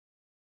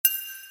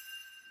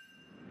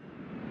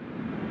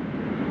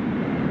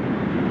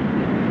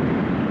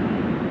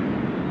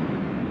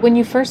When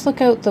you first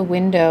look out the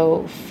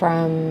window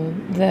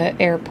from the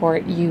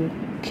airport, you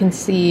can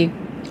see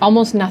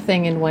almost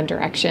nothing in one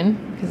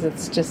direction because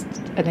it's just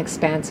an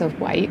expanse of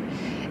white.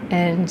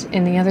 And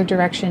in the other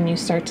direction, you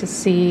start to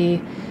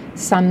see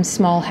some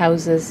small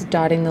houses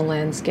dotting the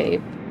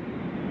landscape.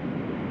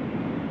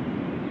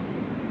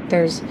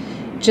 There's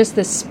just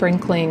this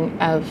sprinkling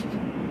of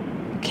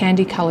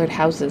candy-colored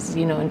houses,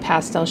 in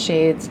pastel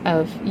shades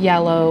of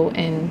yellow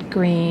and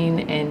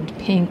green and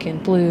pink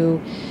and blue.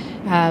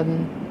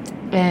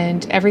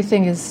 And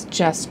everything is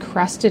just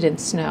crusted in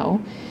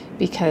snow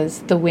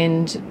because the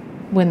wind,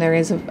 when there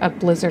is a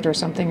blizzard or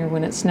something, or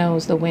when it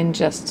snows, the wind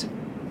just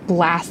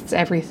blasts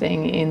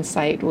everything in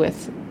sight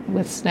with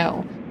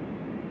snow.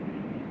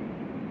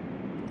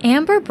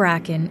 Amber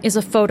Bracken is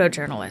a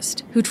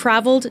photojournalist who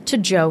traveled to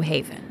Joe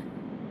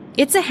Haven.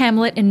 It's a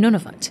hamlet in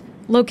Nunavut,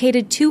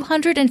 located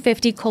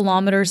 250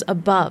 kilometers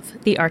above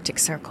the Arctic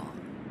Circle.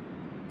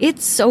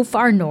 It's so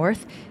far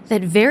north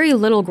that very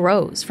little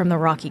grows from the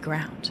rocky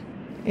ground.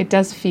 It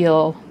does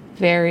feel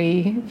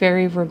very,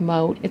 very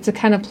remote. It's a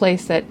kind of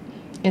place that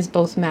is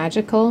both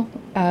magical,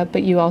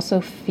 but you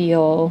also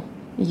feel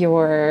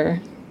your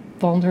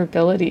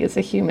vulnerability as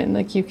a human.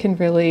 Like you can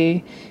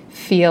really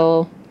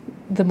feel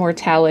the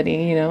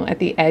mortality, at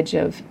the edge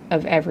of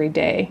every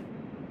day.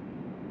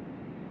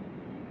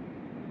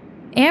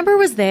 Amber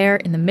was there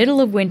in the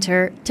middle of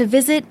winter to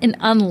visit an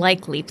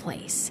unlikely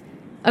place,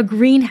 a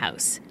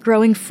greenhouse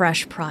growing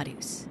fresh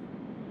produce.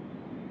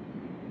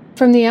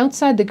 From the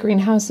outside, the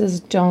greenhouses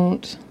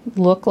don't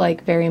look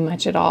like very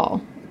much at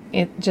all.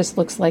 It just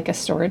looks like a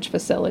storage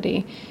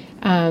facility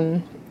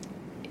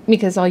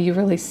because all you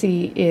really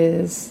see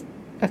is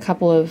a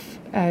couple of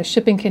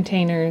shipping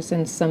containers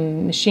and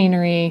some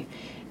machinery.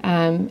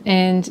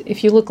 And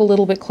if you look a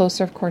little bit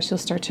closer, of course, you'll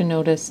start to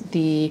notice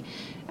the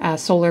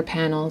solar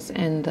panels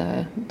and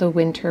the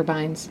wind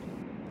turbines.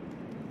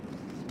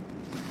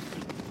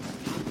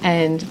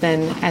 And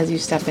then as you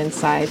step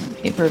inside,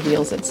 it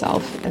reveals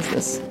itself as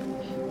this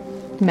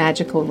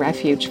magical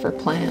refuge for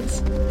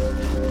plants.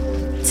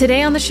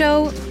 Today on the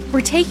show,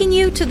 we're taking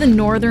you to the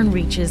northern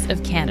reaches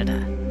of Canada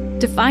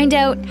to find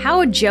out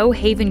how a Joe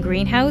Haven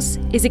greenhouse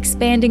is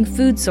expanding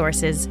food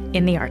sources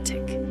in the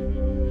Arctic.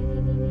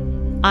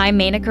 I'm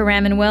Menaka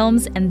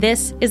Raman-Wilms, and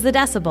this is The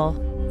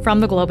Decibel from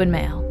the Globe and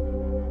Mail.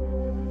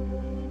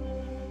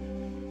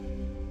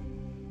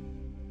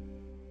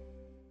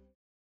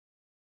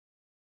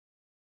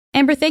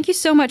 Amber, thank you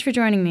so much for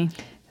joining me.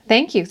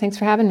 Thank you. Thanks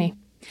for having me.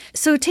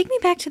 So take me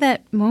back to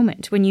that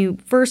moment when you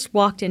first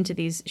walked into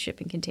these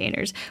shipping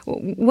containers.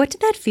 What did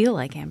that feel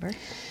like, Amber?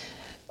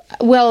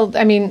 Well,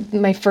 I mean,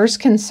 my first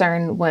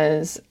concern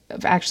was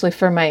actually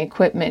for my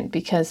equipment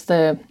because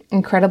the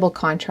incredible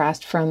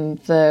contrast from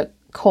the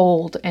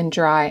cold and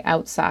dry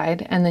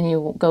outside, and then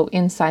you go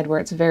inside where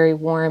it's very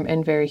warm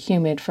and very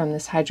humid from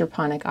this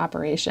hydroponic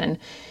operation,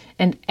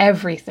 and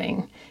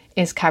everything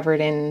is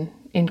covered in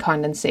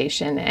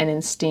condensation and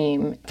in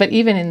steam. But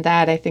even in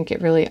that, I think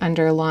it really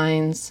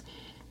underlines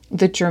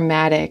the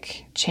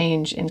dramatic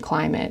change in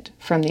climate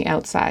from the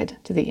outside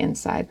to the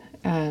inside,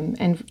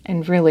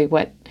 and really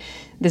what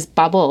this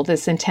bubble,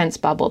 this intense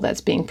bubble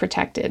that's being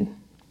protected.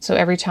 So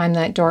every time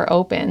that door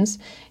opens,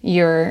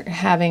 you're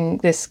having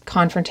this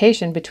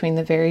confrontation between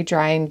the very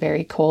dry and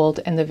very cold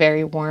and the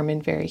very warm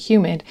and very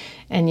humid,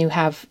 and you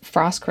have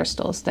frost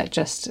crystals that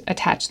just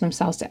attach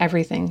themselves to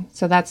everything.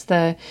 So that's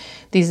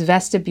these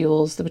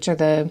vestibules, which are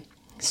the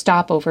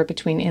stopover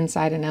between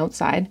inside and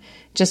outside,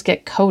 just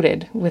get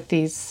coated with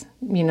these,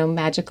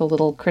 magical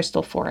little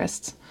crystal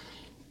forests.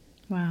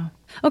 Wow.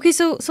 Okay,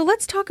 so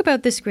let's talk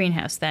about this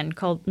greenhouse then,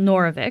 called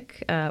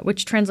Noravik,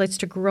 which translates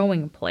to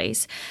growing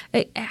place.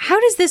 How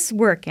does this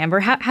work, Amber?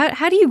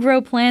 How do you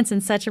grow plants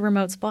in such a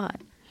remote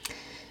spot?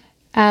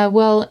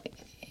 Well,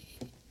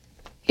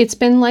 it's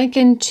been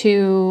likened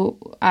to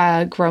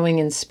growing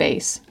in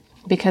space,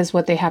 because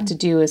what they have to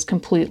do is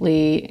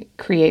completely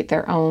create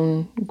their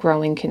own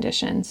growing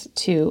conditions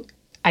to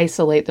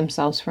isolate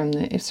themselves from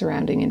the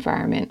surrounding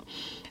environment.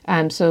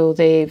 So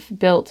they've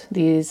built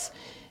these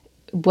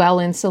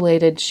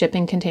well-insulated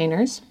shipping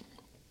containers.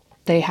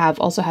 They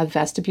also have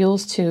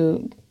vestibules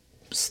to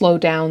slow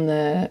down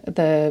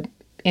the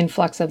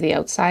influx of the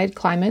outside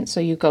climate. So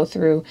you go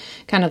through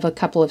kind of a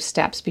couple of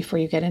steps before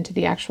you get into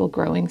the actual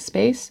growing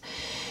space.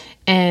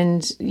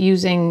 And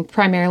using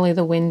primarily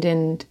the wind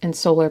and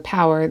solar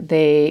power,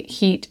 they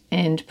heat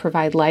and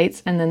provide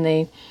lights, and then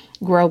they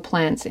grow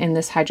plants in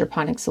this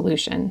hydroponic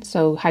solution.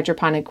 So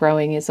hydroponic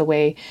growing is a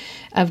way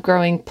of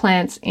growing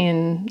plants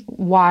in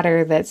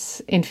water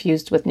that's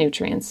infused with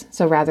nutrients.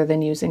 So rather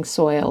than using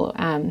soil,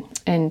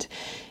 and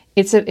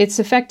it's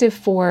effective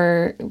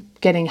for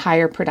getting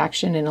higher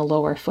production in a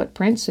lower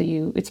footprint. So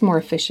it's more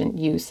efficient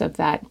use of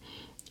that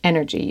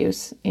energy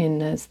use in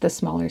the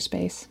smaller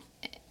space.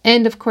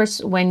 And of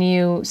course, when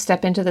you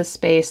step into the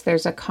space,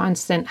 there's a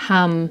constant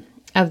hum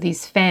of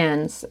these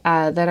fans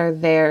that are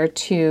there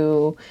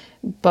to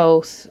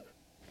both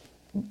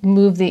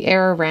move the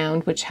air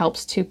around, which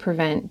helps to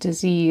prevent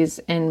disease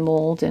and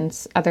mold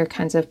and other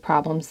kinds of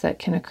problems that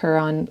can occur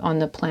on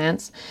the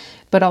plants,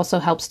 but also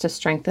helps to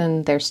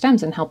strengthen their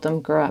stems and help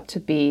them grow up to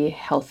be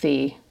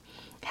healthy,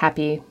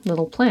 happy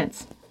little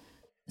plants.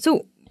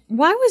 So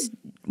why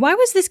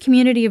was this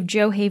community of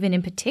Joe Haven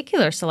in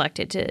particular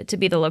selected to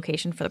be the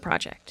location for the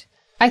project?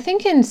 I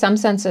think in some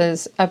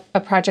senses, a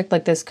project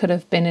like this could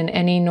have been in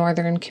any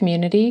northern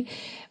community.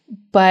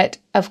 But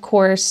of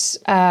course,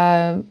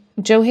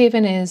 Joe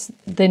Haven is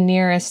the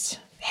nearest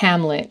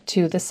hamlet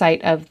to the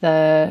site of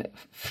the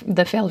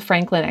failed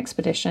Franklin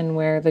expedition,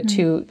 where the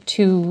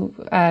two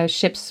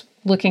ships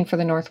looking for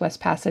the Northwest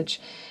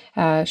Passage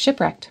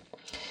shipwrecked.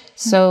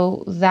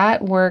 So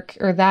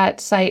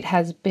that site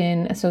has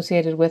been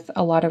associated with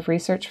a lot of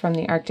research from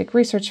the Arctic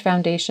Research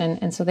Foundation.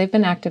 And so they've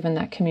been active in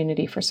that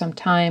community for some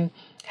time,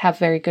 have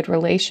very good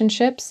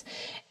relationships.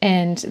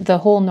 And the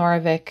whole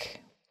Noorvik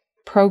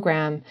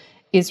program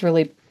is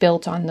really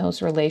built on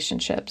those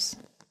relationships.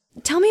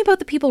 Tell me about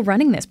the people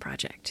running this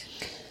project.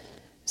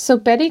 So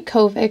Betty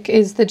Kovic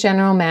is the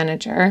general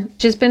manager.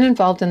 She's been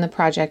involved in the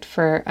project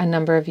for a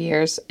number of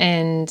years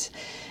and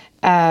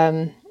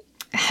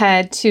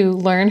had to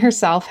learn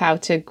herself how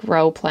to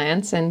grow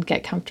plants and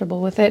get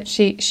comfortable with it.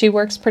 She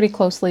works pretty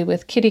closely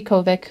with Kitty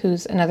Kovic,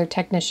 who's another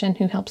technician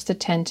who helps to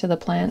tend to the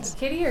plants.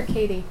 Kitty or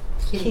Katie?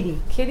 Kitty.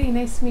 Kitty,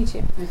 nice to meet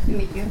you. Nice to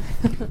meet you.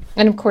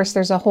 And of course,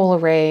 there's a whole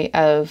array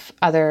of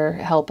other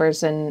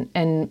helpers and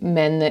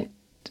men that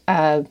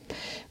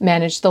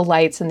manage the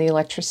lights and the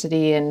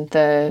electricity and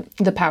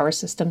the power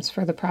systems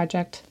for the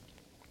project.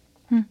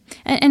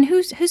 And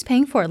who's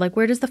paying for it? Like,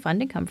 where does the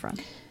funding come from?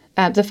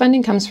 The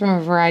funding comes from a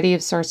variety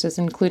of sources,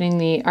 including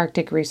the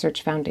Arctic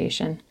Research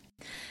Foundation.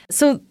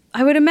 So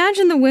I would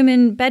imagine the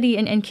women, Betty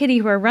and Kitty,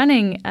 who are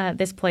running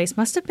this place,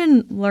 must have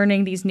been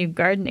learning these new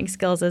gardening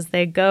skills as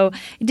they go.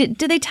 Did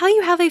they tell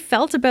you how they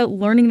felt about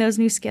learning those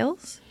new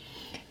skills?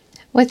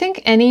 Well, I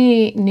think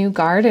any new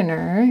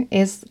gardener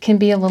can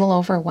be a little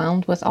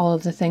overwhelmed with all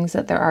of the things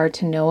that there are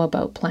to know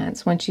about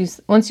plants. Once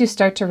you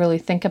start to really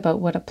think about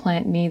what a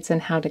plant needs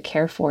and how to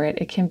care for it,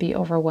 it can be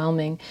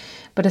overwhelming.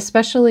 But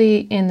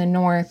especially in the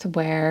north,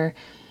 where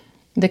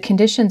the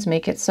conditions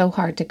make it so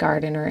hard to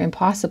garden, or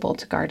impossible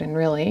to garden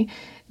really,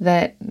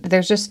 that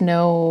there's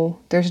no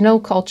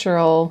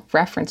cultural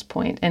reference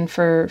point. And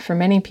for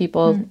many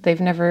people, they've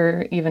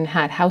never even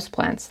had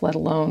houseplants, let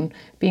alone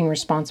being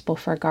responsible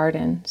for a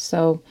garden.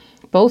 So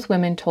both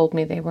women told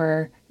me they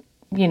were,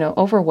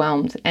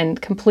 overwhelmed and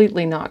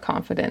completely not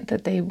confident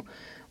that they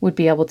would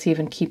be able to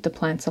even keep the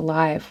plants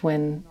alive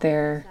when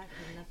their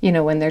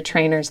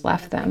trainers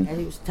left them. I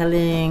was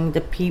telling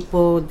the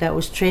people that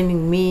was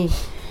training me,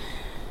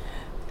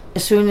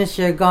 as soon as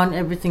you're gone,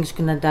 everything's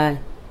gonna die.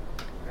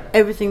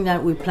 Everything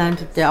that we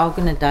planted, they're all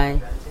gonna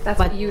die. That's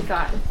what you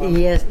thought.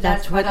 Yes,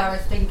 that's what I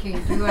was thinking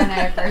too when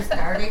I first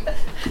started.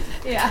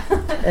 Yeah.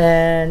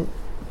 And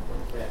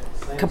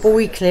a couple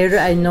weeks later,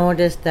 I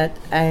noticed that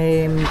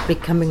I'm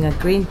becoming a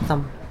green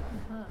thumb.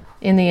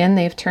 In the end,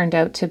 they've turned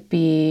out to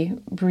be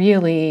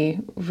really,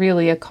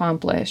 really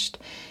accomplished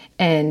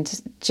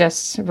and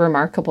just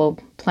remarkable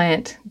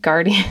plant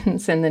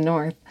guardians in the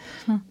north.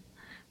 Huh.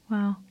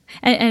 Wow.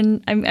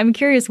 And I'm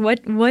curious,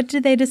 what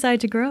did they decide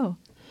to grow?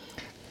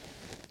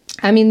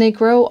 I mean, they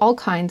grow all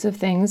kinds of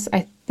things.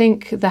 I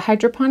think the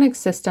hydroponic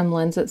system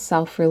lends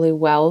itself really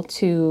well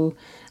to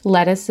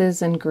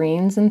lettuces and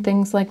greens and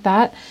things like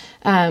that,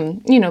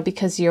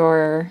 because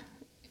your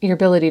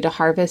ability to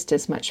harvest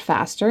is much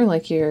faster.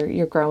 Like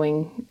you're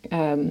growing,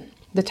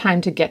 the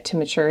time to get to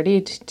maturity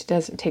it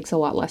takes a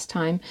lot less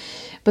time.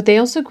 But they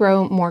also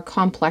grow more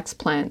complex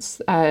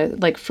plants,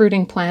 like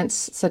fruiting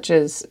plants such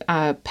as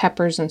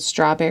peppers and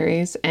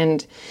strawberries.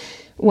 And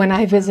when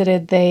I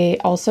visited, they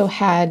also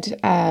had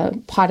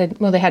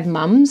they had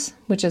mums,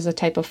 which is a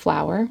type of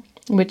flower,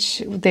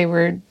 which they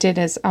did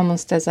as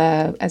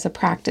a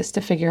practice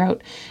to figure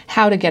out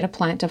how to get a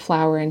plant to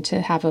flower and to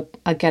have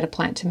get a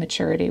plant to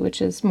maturity,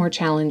 which is more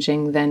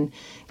challenging than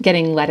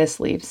getting lettuce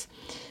leaves.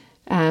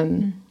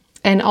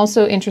 And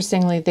also,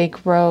 interestingly, they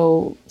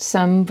grow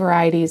some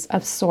varieties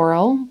of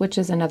sorrel, which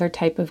is another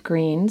type of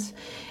greens,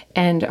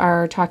 and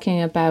are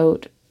talking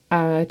about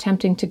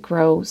attempting to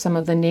grow some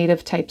of the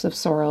native types of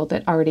sorrel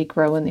that already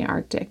grow in the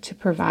Arctic to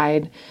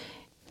provide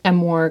a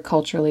more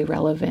culturally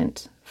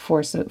relevant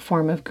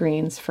form of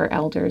greens for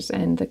elders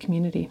and the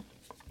community.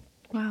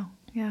 Wow,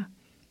 yeah.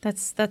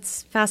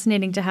 That's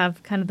fascinating to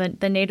have kind of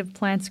the native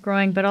plants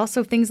growing, but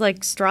also things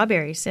like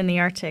strawberries in the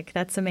Arctic.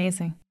 That's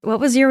amazing. What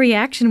was your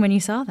reaction when you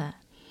saw that?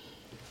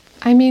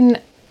 I mean,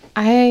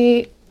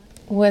 I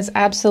was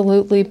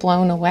absolutely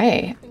blown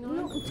away.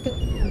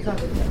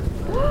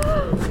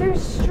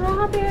 There's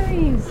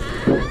strawberries.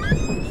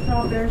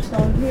 Strawberries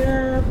down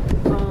here.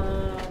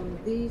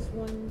 These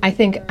ones. I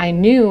think I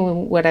knew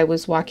what I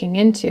was walking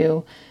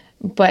into,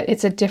 but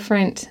it's a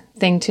different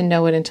thing to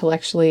know it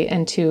intellectually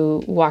and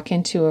to walk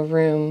into a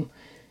room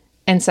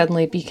and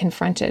suddenly be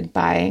confronted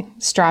by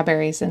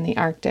strawberries in the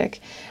Arctic.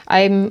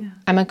 I'm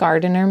a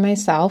gardener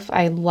myself.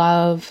 I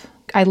love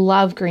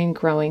green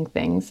growing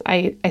things.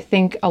 I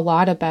think a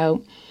lot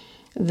about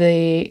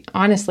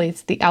honestly,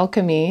 it's the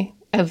alchemy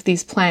of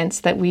these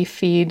plants that we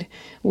feed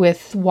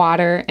with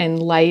water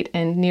and light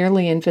and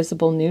nearly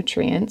invisible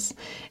nutrients.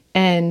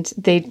 And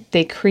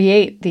they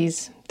create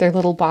their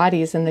little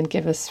bodies and then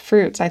give us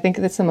fruits. I think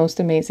that's the most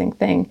amazing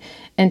thing.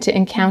 And to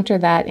encounter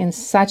that in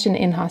such an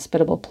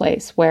inhospitable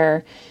place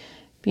where,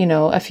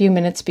 a few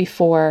minutes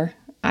before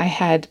I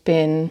had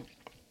been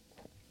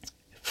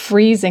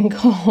freezing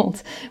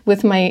cold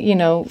with my,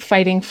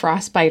 fighting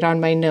frostbite on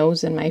my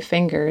nose and my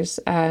fingers,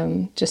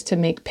 just to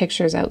make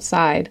pictures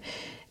outside,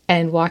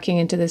 and walking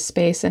into this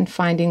space and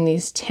finding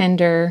these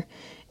tender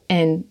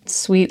and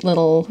sweet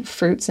little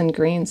fruits and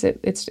greens.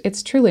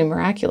 It's truly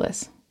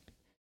miraculous.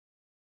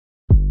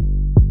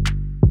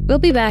 We'll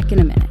be back in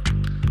a minute.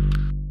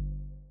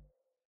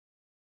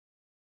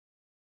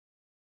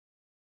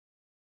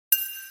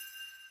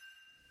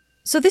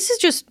 So this is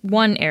just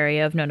one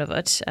area of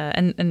Nunavut,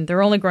 and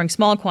they're only growing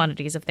small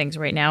quantities of things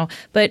right now.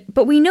 But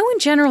we know in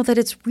general that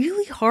it's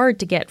really hard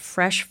to get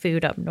fresh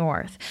food up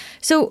north.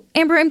 So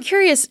Amber, I'm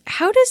curious,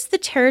 how does the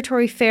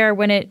territory fare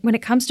when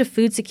it comes to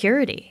food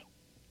security?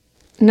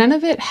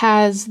 Nunavut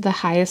has the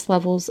highest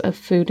levels of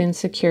food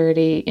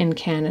insecurity in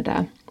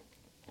Canada.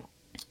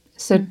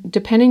 So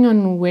depending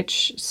on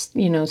which,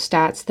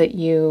 stats that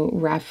you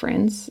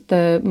reference,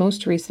 the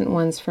most recent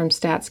ones from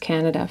Stats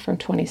Canada from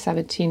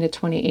 2017 to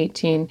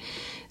 2018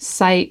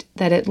 cite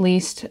that at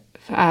least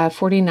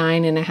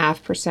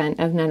 49.5%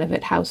 of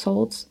Nunavut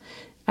households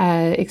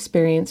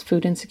experience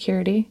food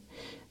insecurity.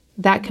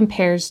 That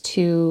compares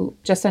to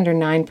just under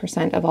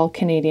 9% of all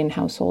Canadian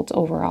households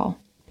overall.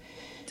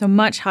 So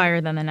much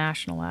higher than the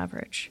national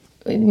average.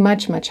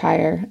 Much, much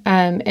higher.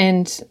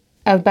 And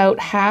about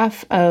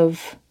half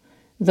of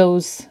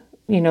those,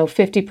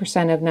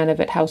 50% of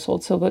Nunavut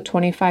households, so about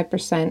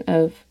 25%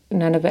 of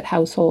Nunavut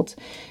households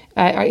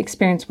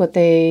experience what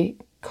they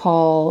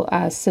call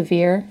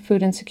severe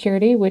food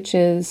insecurity, which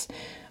is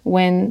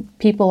when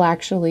people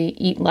actually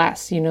eat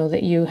less,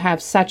 that you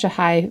have such a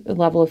high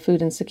level of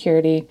food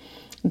insecurity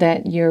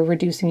that you're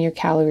reducing your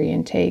calorie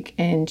intake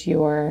and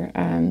you're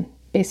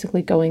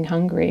basically going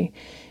hungry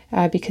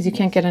because you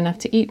can't get enough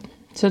to eat.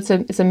 So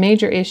it's a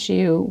major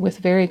issue with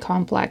very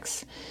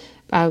complex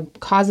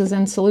causes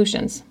and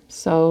solutions.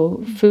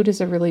 So food is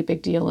a really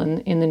big deal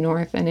in the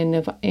north and in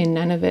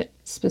Nunavut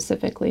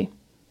specifically.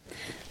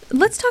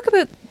 Let's talk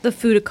about the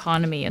food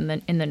economy in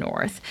the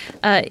north.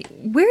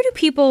 Where do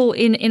people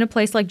in a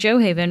place like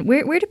Joehaven,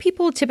 where do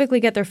people typically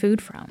get their food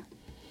from?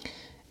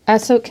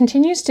 So it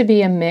continues to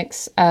be a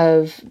mix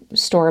of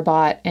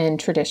store-bought and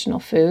traditional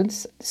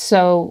foods.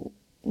 So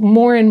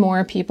more and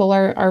more people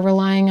are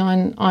relying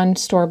on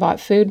store-bought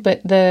food,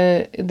 but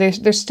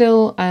there's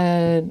still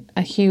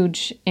a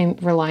huge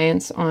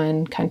reliance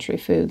on country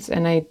foods,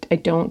 and I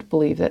don't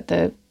believe that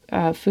the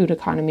food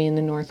economy in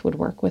the north would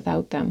work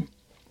without them.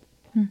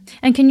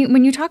 And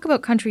when you talk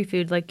about country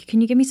food,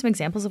 can you give me some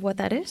examples of what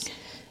that is?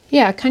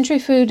 Yeah, country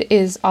food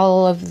is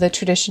all of the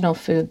traditional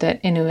food that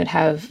Inuit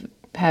have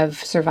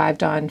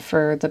survived on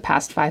for the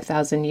past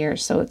 5,000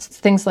 years. So it's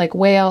things like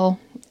whale,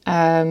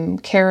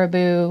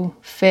 caribou,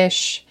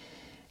 fish,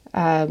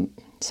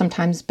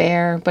 sometimes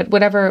bear, but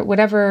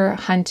whatever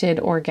hunted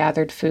or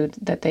gathered food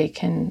that they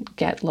can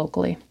get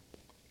locally.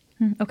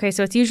 Okay,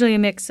 so it's usually a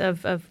mix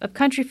of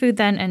country food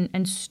then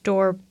and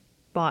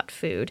store-bought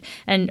food.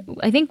 And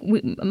I think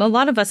a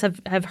lot of us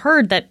have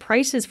heard that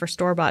prices for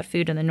store-bought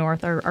food in the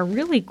north are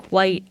really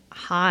quite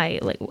high.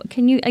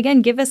 Can you,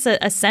 again, give us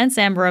a sense,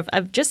 Amber,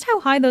 of just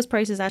how high those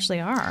prices actually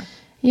are?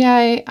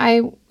 Yeah,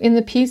 I in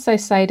the piece I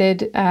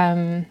cited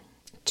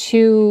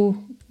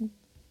two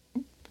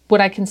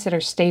what I consider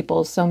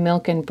staples, so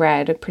milk and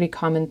bread are pretty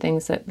common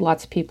things that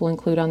lots of people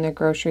include on their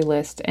grocery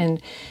list.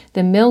 And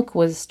the milk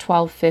was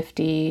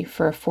 $12.50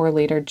 for a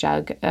 4-liter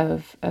jug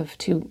of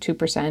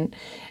 2%.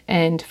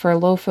 And for a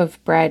loaf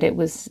of bread, it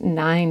was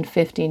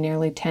 $9.50,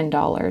 nearly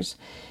 $10.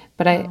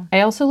 But wow.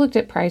 I also looked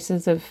at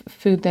prices of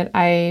food that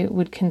I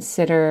would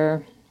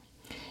consider,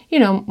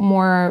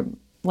 more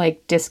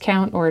like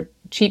discount or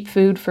cheap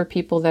food for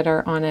people that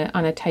are on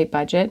a tight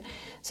budget.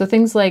 So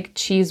things like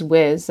Cheese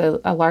Whiz,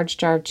 a large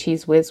jar of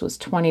Cheese Whiz was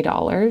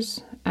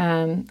 $20.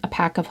 A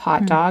pack of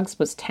hot dogs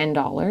was $10.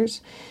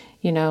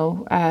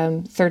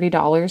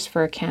 $30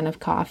 for a can of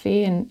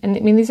coffee. And I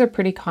mean, these are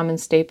pretty common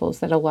staples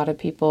that a lot of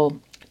people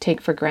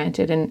take for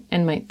granted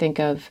and might think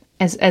of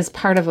as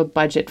part of a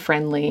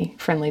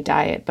budget-friendly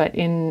diet. But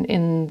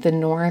in the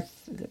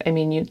north, I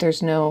mean,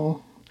 there's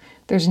no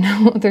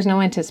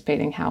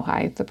anticipating how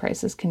high the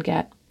prices can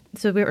get.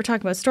 So we were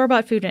talking about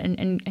store-bought food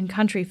and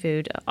country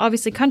food.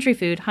 Obviously, country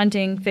food,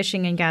 hunting,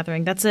 fishing, and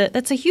gathering, that's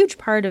a huge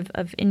part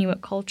of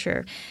Inuit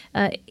culture.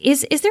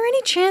 Is there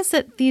any chance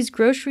that these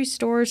grocery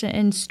stores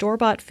and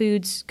store-bought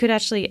foods could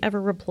actually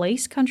ever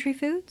replace country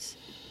foods?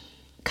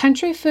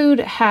 Country food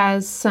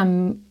has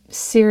some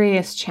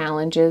serious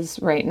challenges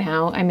right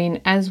now. I mean,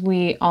 as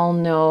we all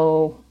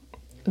know,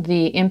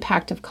 the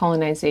impact of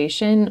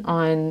colonization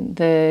on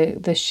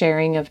the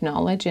sharing of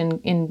knowledge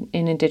in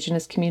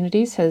Indigenous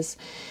communities has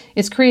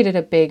created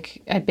a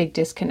big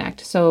disconnect.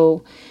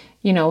 So,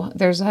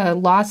 there's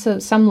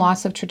some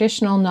loss of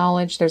traditional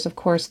knowledge. There's, of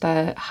course,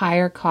 the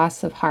higher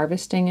costs of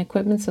harvesting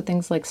equipment. So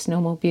things like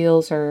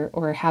snowmobiles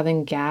or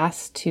having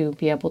gas to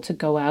be able to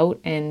go out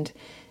and,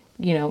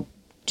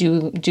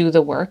 do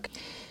the work.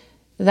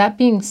 That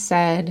being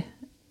said,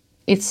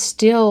 it's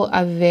still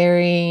a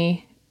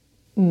very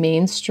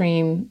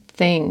mainstream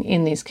thing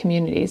in these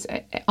communities.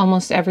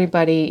 Almost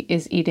everybody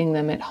is eating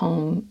them at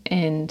home,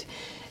 and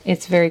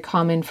it's very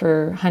common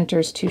for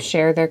hunters to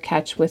share their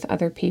catch with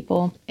other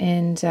people.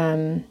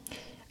 And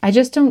I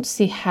just don't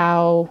see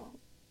how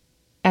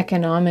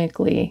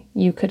economically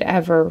you could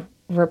ever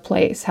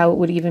replace, how it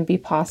would even be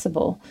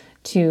possible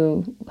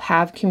to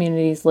have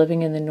communities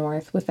living in the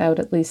north without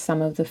at least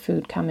some of the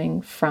food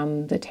coming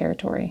from the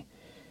territory.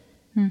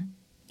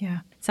 Yeah.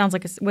 Sounds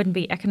like it wouldn't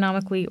be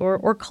economically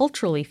or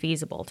culturally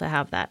feasible to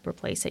have that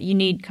replace it. You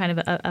need kind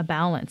of a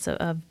balance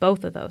of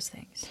both of those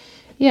things.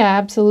 Yeah,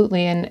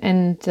 absolutely.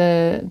 And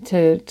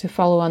to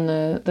follow on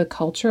the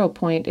cultural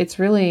point, it's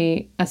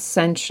really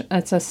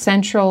it's a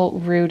central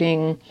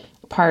rooting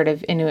part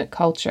of Inuit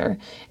culture,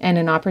 and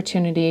an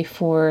opportunity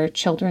for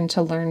children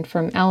to learn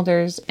from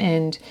elders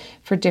and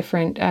for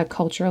different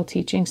cultural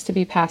teachings to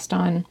be passed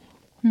on.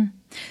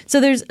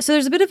 So there's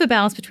a bit of a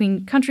balance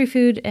between country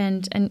food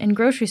and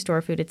grocery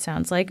store food, it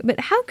sounds like. But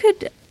how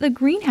could the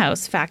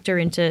greenhouse factor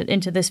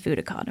into this food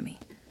economy?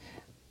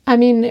 I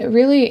mean,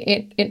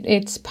 really,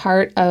 it's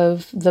part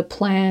of the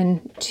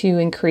plan to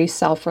increase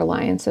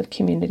self-reliance of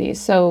communities.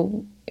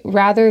 So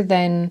rather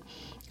than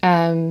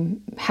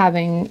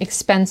having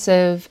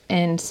expensive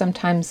and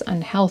sometimes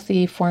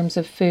unhealthy forms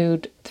of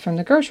food from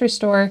the grocery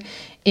store,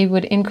 it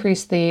would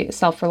increase the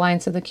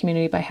self-reliance of the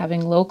community by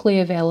having locally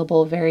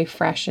available, very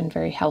fresh and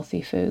very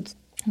healthy foods.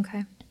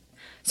 Okay.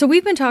 So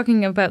we've been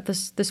talking about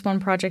this one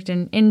project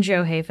in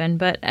Johaven,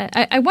 but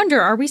I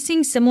wonder, are we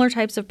seeing similar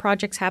types of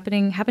projects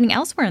happening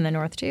elsewhere in the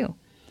north too?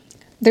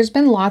 There's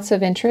been lots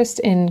of interest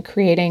in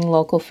creating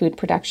local food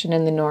production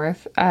in the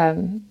north.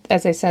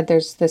 As I said,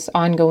 there's this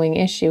ongoing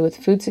issue with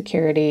food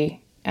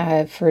security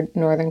for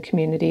northern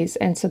communities.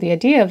 And so the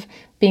idea of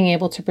being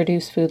able to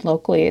produce food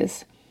locally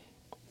is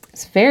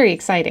very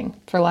exciting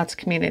for lots of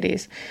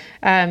communities.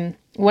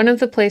 One of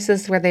the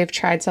places where they've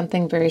tried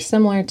something very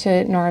similar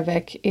to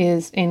Noorvik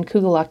is in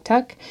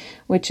Kugluktuk,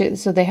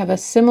 so they have a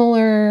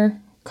similar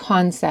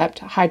concept,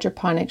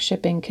 hydroponic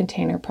shipping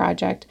container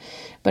project.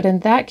 But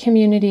in that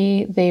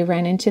community, they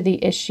ran into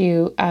the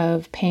issue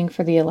of paying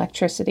for the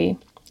electricity,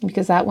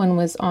 because that one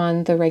was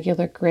on the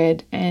regular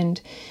grid. And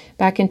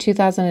back in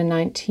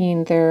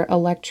 2019, their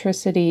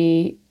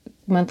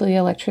monthly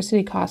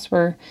electricity costs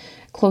were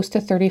close to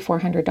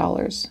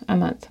 $3,400 a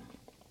month.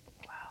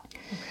 Wow.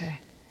 Okay.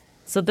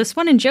 So this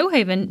one in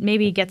Johaven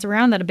maybe gets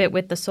around that a bit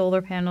with the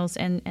solar panels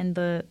and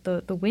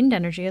the wind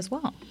energy as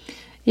well.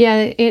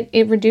 Yeah,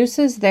 it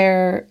reduces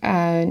their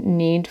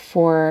need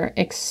for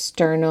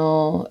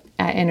external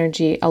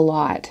energy a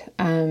lot.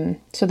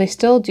 So they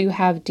still do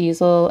have a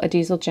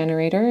diesel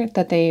generator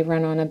that they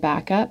run on a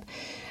backup,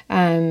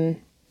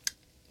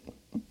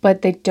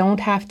 but they don't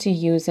have to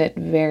use it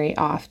very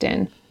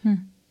often.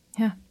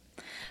 Yeah.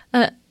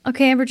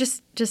 Okay, Amber,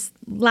 just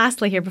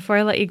lastly here before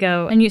I let you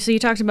go, and you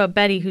talked about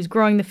Betty, who's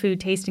growing the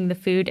food, tasting the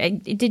food.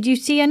 Did you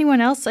see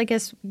anyone else, I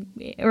guess,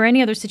 or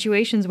any other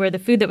situations where the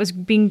food that was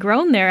being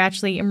grown there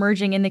actually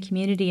emerging in the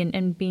community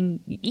and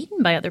being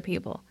eaten by other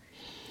people?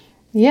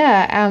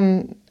 Yeah,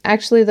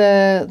 actually,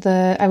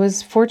 I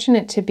was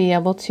fortunate to be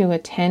able to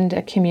attend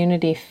a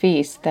community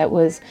feast that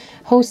was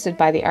hosted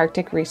by the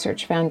Arctic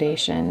Research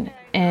Foundation,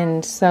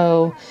 and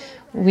so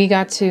we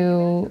got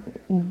to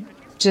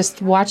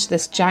just watch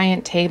this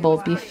giant table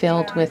be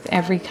filled with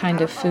every kind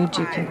of food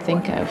you can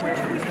think of.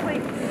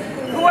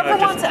 Whoever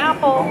wants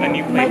apple.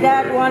 My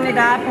dad wanted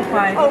apple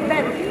pie. Oh,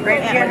 Ben.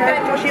 Great.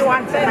 She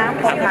wants an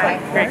apple pie.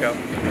 There you go.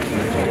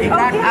 He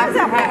has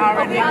apple pie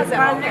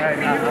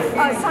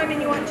already.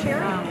 Simon, you want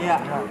cherry?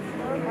 Yeah.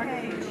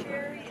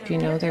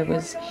 There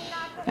was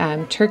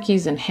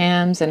turkeys and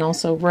hams, and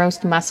also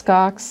roast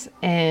muskox,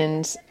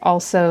 and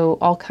also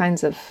all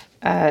kinds of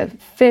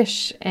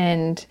fish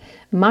and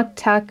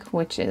muktuk,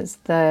 which is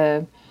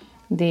the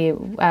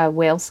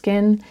whale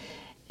skin,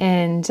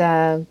 and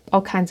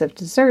all kinds of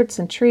desserts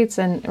and treats.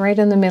 And right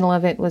in the middle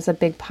of it was a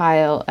big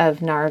pile of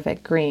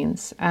Noorvik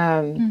greens.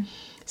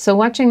 So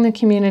watching the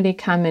community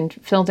come and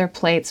fill their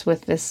plates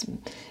with this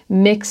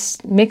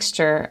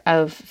mixture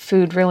of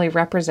food, really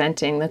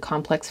representing the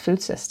complex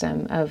food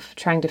system of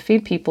trying to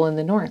feed people in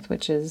the north,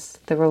 which is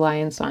the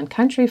reliance on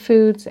country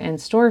foods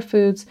and store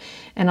foods,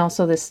 and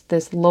also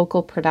this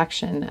local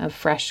production of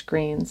fresh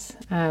greens,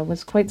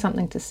 was quite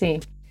something to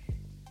see.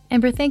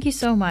 Amber, thank you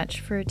so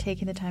much for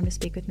taking the time to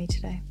speak with me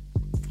today.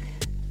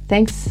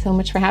 Thanks so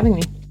much for having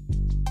me.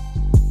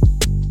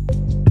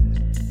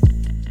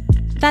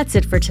 That's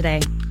it for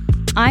today.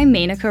 I'm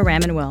Menaka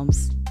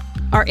Raman-Wilms.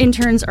 Our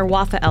interns are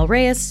Wafa El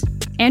Reyes,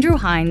 Andrew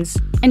Hines,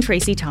 and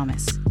Tracy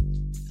Thomas.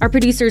 Our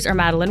producers are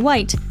Madeline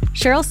White,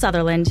 Cheryl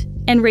Sutherland,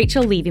 and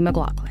Rachel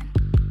Levy-McLaughlin.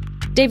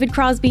 David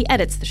Crosby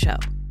edits the show.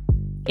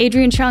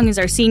 Adrian Chung is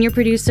our senior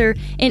producer,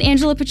 and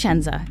Angela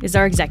Pacenza is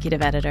our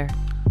executive editor.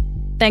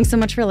 Thanks so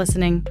much for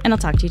listening, and I'll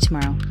talk to you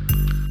tomorrow.